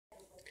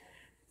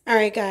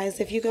Alright guys,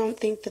 if you don't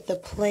think that the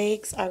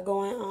plagues are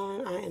going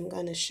on, I am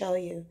going to show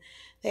you.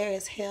 There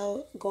is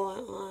hail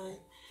going on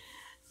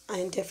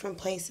in different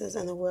places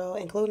in the world,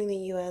 including the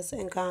U.S.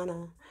 and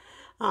Ghana.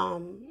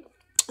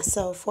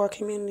 So 4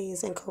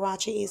 communities in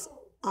Karachi East,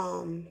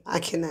 I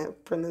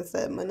cannot pronounce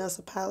that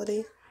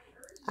municipality.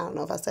 I don't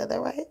know if I said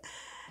that right.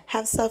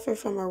 Have suffered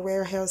from a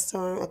rare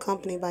hailstorm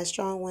accompanied by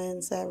strong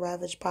winds that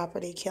ravaged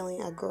property,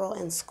 killing a girl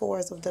and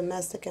scores of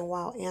domestic and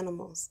wild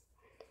animals.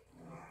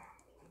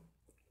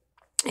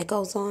 It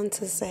goes on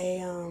to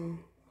say,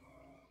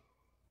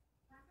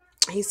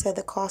 he said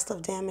the cost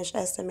of damage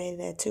estimated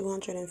at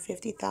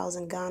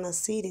 250,000 Ghana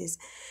cedis,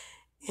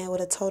 and with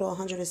a total of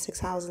 106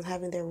 houses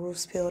having their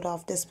roofs peeled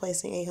off,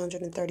 displacing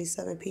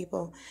 837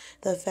 people.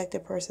 The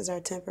affected persons are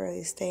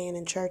temporarily staying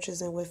in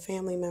churches and with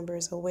family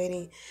members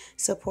awaiting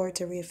support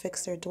to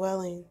refix their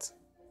dwellings.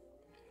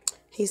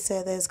 He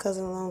said that his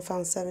cousin alone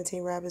found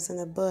 17 rabbits in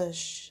the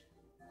bush,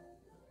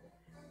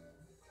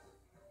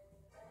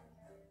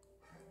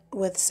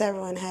 with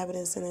several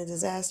inhabitants in the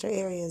disaster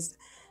areas,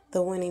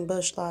 the winning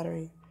bush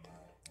lottery.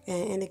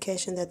 An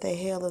indication that the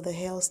hail of the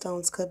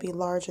hailstones could be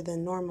larger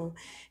than normal.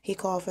 He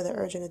called for the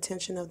urgent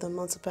attention of the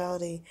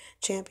municipality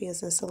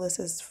champions and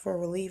solicits for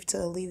relief to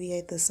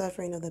alleviate the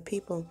suffering of the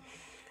people.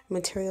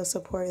 Material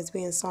support is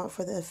being sought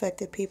for the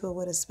affected people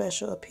with a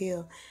special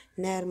appeal.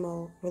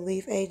 NADMO,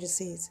 relief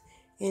agencies,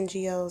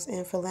 NGOs,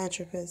 and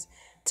philanthropists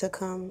to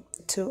come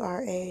to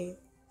our aid.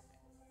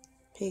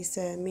 He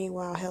said,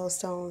 meanwhile,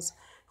 hailstones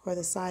were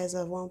the size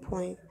of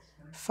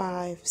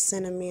 1.5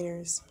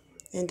 centimeters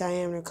in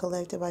diameter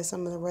collected by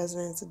some of the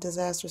residents. The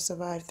disaster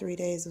survived 3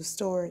 days of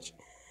storage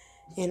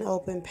in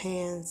open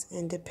pans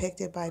and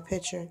depicted by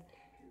picture.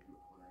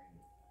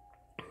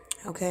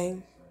 Okay.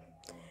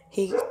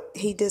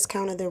 He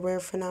discounted the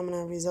rare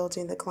phenomenon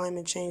resulting in the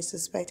climate change,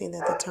 suspecting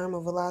that the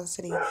thermal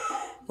velocity,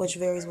 which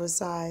varies with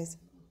size,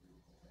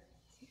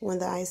 when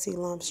the icy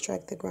lumps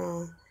struck the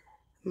ground,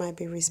 might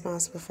be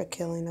responsible for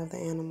killing of the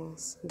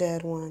animals.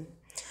 Dead one.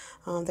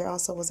 There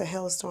also was a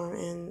hailstorm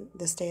in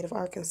the state of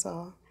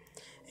Arkansas,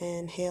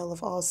 and hail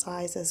of all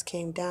sizes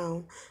came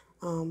down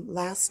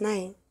last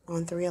night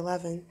on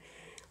 3/11.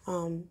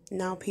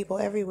 Now people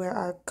everywhere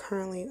are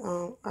currently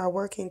are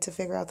working to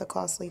figure out the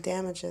costly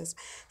damages.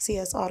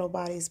 CS Auto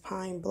Bodies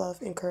Pine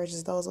Bluff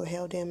encourages those with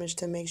hail damage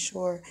to make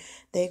sure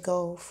they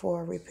go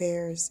for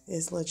repairs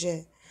is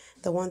legit.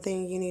 The one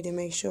thing you need to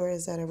make sure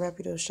is that a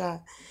reputable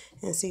shop.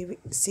 And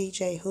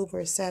CJ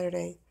Hooper said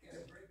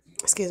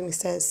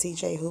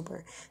CJ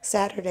Hooper.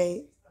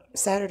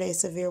 Saturday,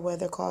 severe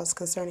weather caused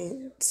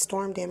concerning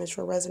storm damage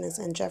for residents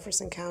in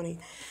Jefferson County,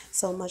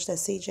 so much that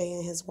CJ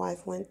and his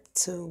wife went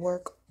to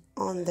work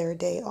on their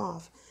day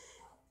off.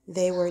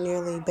 They were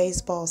nearly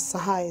baseball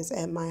size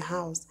at my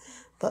house,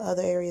 but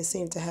other areas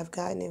seem to have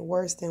gotten it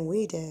worse than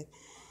we did.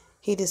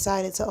 He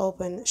decided to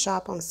open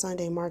shop on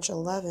Sunday, March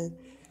 11th,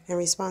 in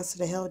response to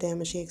the hail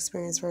damage he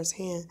experienced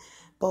firsthand.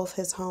 Both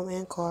his home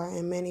and car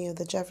and many of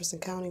the Jefferson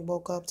County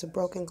woke up to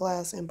broken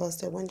glass and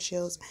busted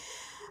windshields.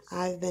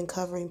 I've been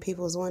covering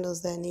people's windows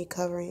that need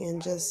covering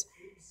and just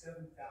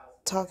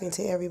talking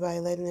to everybody,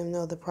 letting them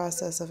know the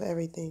process of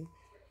everything.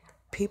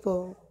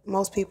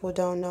 Most people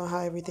don't know how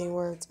everything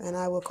works, and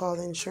I would call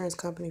the insurance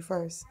company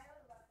first.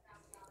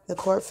 The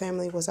Court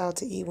family was out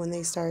to eat when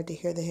they started to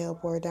hear the hail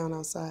pour down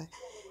outside.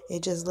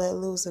 It just let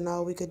loose, and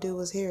all we could do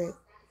was hear it.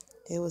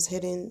 It was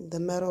hitting the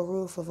metal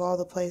roof of all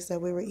the place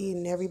that we were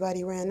eating.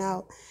 Everybody ran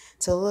out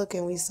to look,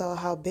 and we saw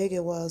how big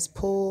it was.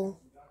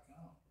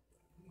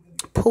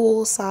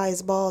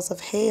 Pool-sized balls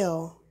of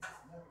hail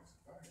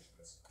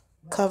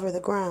cover the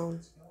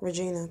ground,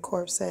 Regina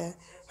Corp said.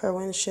 Her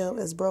windshield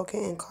is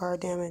broken and car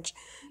damage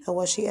at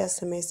what she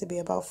estimates to be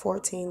about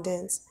 14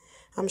 dents.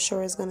 I'm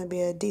sure it's going to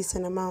be a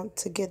decent amount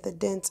to get the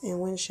dents in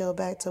windshield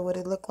back to what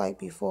it looked like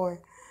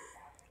before.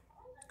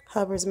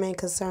 Hubbard's main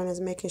concern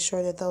is making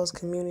sure that those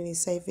communities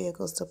safe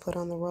vehicles to put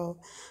on the road.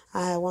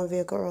 I had one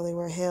vehicle earlier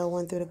where hail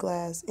went through the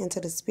glass,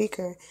 into the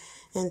speaker,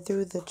 and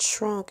through the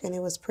trunk, and it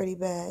was pretty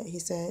bad, he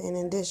said. In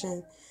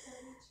addition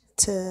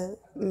to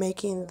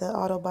making the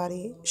auto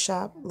body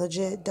shop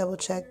legit, double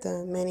check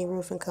the many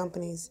roofing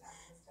companies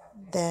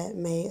that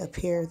may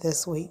appear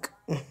this week.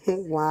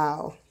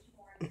 Wow.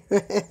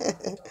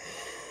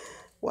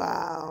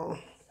 Wow.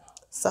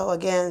 So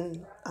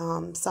again,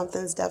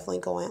 something's definitely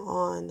going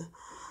on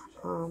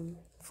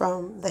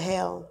from the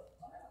hail.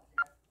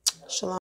 Shalom.